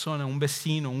otra persona, un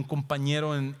vecino, un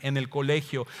compañero en el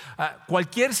colegio.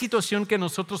 Cualquier situación que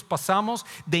nosotros pasamos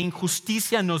de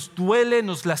injusticia nos duele,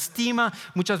 nos lastima.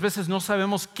 Muchas veces no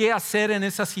sabemos qué hacer en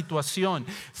esa situación.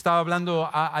 Estaba hablando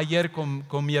ayer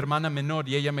con mi hermana menor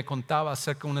y ella me contaba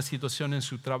acerca de una situación en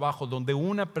su trabajo donde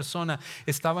una persona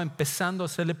estaba empezando a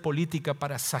hacerle política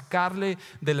para sacarle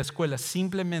de la escuela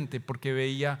simplemente porque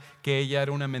veía que ella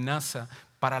era una amenaza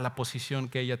para la posición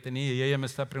que ella tenía. Y ella me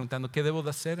está preguntando: ¿qué debo de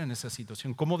hacer en esa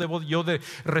situación? ¿Cómo debo yo de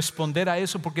responder a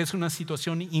eso? Porque es una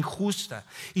situación injusta.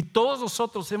 Y todos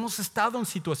nosotros hemos estado en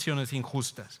situaciones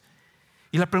injustas.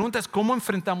 Y la pregunta es: ¿cómo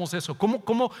enfrentamos eso?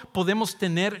 ¿Cómo podemos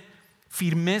tener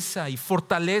firmeza y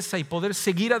fortaleza y poder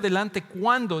seguir adelante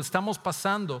cuando estamos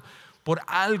pasando por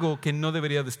algo que no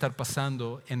debería de estar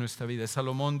pasando en nuestra vida?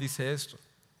 Salomón dice esto.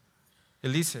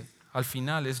 Él dice: al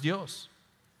final es Dios.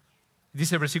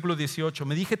 Dice el versículo 18: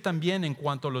 me dije también en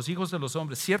cuanto a los hijos de los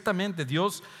hombres, ciertamente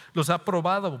Dios los ha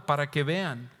probado para que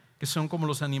vean que son como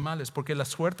los animales, porque la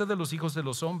suerte de los hijos de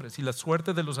los hombres y la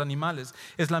suerte de los animales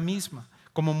es la misma.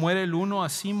 Como muere el uno,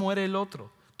 así muere el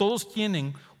otro. Todos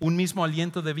tienen un mismo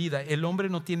aliento de vida. El hombre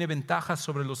no tiene ventaja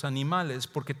sobre los animales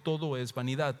porque todo es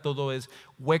vanidad, todo es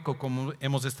hueco, como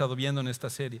hemos estado viendo en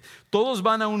esta serie. Todos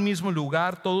van a un mismo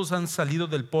lugar, todos han salido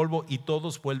del polvo y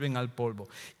todos vuelven al polvo.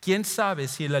 ¿Quién sabe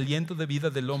si el aliento de vida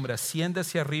del hombre asciende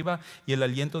hacia arriba y el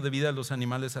aliento de vida de los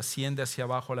animales asciende hacia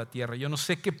abajo a la tierra? Yo no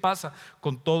sé qué pasa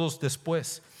con todos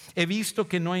después. He visto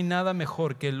que no hay nada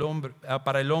mejor que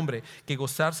para el hombre que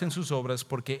gozarse en sus obras,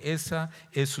 porque esa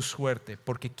es su suerte.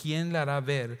 Porque ¿quién le hará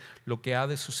ver lo que ha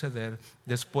de suceder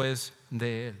después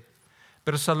de él?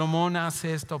 Pero Salomón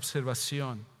hace esta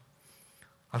observación: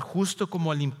 al justo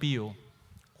como al impío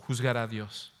juzgará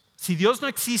Dios. Si Dios no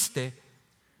existe,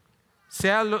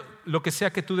 sea lo que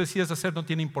sea que tú decidas hacer, no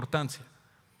tiene importancia.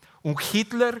 Un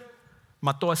Hitler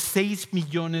mató a 6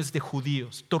 millones de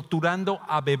judíos, torturando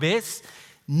a bebés,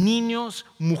 niños,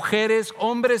 mujeres,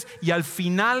 hombres, y al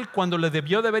final, cuando le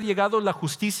debió de haber llegado la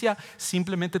justicia,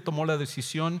 simplemente tomó la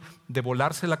decisión de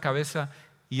volarse la cabeza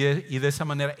y de esa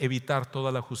manera evitar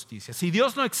toda la justicia. Si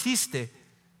Dios no existe,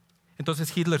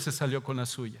 entonces Hitler se salió con la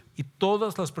suya, y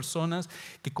todas las personas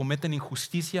que cometen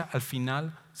injusticia al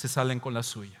final se salen con la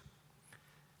suya.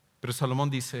 Pero Salomón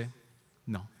dice: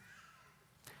 no,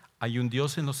 hay un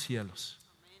Dios en los cielos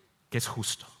que es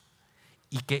justo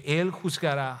y que Él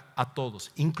juzgará a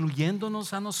todos,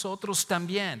 incluyéndonos a nosotros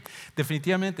también.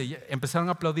 Definitivamente empezaron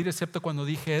a aplaudir excepto cuando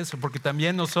dije eso, porque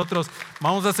también nosotros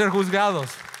vamos a ser juzgados.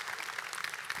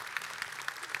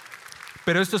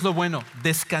 Pero esto es lo bueno: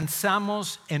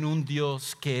 descansamos en un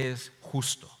Dios que es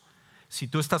justo. Si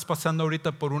tú estás pasando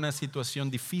ahorita por una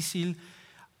situación difícil,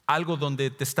 algo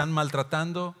donde te están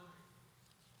maltratando,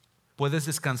 puedes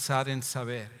descansar en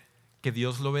saber que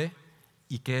Dios lo ve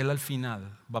y que Él al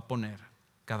final va a poner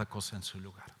cada cosa en su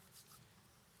lugar.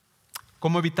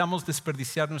 ¿Cómo evitamos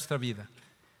desperdiciar nuestra vida?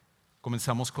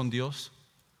 Comenzamos con Dios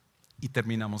y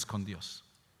terminamos con Dios.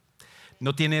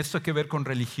 No tiene esto que ver con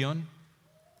religión,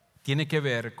 tiene que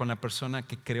ver con la persona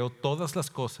que creó todas las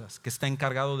cosas, que está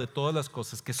encargado de todas las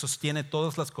cosas, que sostiene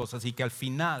todas las cosas y que al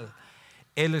final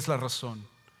Él es la razón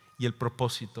y el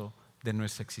propósito de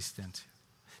nuestra existencia.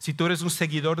 Si tú eres un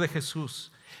seguidor de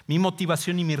Jesús, mi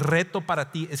motivación y mi reto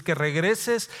para ti es que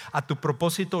regreses a tu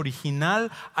propósito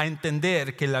original, a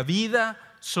entender que la vida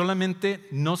solamente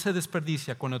no se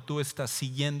desperdicia cuando tú estás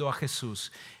siguiendo a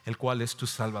Jesús, el cual es tu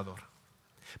Salvador.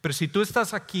 Pero si tú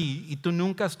estás aquí y tú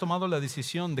nunca has tomado la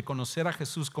decisión de conocer a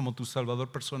Jesús como tu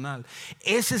Salvador personal,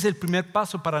 ese es el primer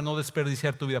paso para no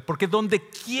desperdiciar tu vida. Porque donde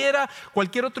quiera,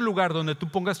 cualquier otro lugar donde tú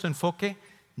pongas tu enfoque,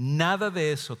 nada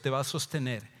de eso te va a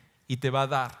sostener y te va a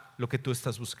dar lo que tú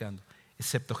estás buscando,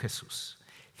 excepto Jesús.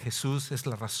 Jesús es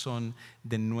la razón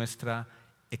de nuestra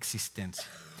existencia.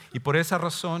 Y por esa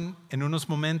razón, en unos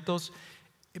momentos,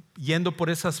 yendo por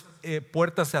esas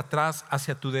puertas de atrás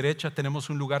hacia tu derecha, tenemos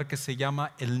un lugar que se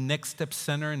llama el Next Step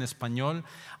Center en español.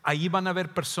 Ahí van a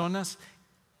haber personas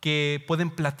que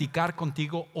pueden platicar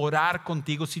contigo, orar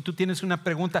contigo. Si tú tienes una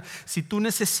pregunta, si tú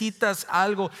necesitas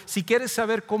algo, si quieres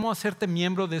saber cómo hacerte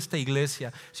miembro de esta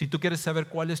iglesia, si tú quieres saber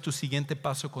cuál es tu siguiente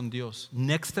paso con Dios,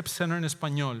 Next Step Center en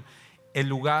español, el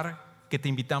lugar que te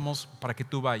invitamos para que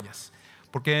tú vayas.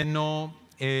 ¿Por qué no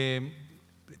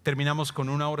terminamos con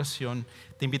una oración?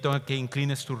 Te invito a que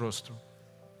inclines tu rostro.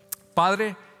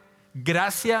 Padre,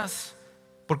 gracias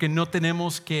porque no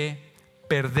tenemos que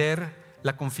perder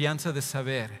la confianza de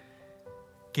saber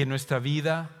que nuestra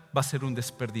vida va a ser un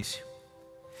desperdicio,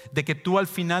 de que tú al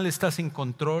final estás en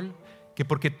control, que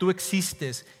porque tú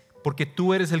existes, porque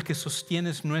tú eres el que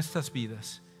sostienes nuestras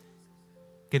vidas,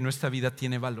 que nuestra vida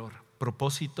tiene valor,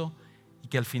 propósito y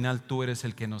que al final tú eres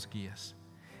el que nos guías.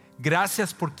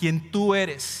 Gracias por quien tú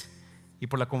eres y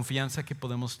por la confianza que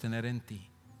podemos tener en ti.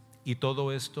 Y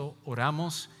todo esto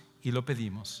oramos y lo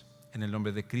pedimos en el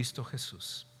nombre de Cristo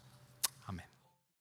Jesús.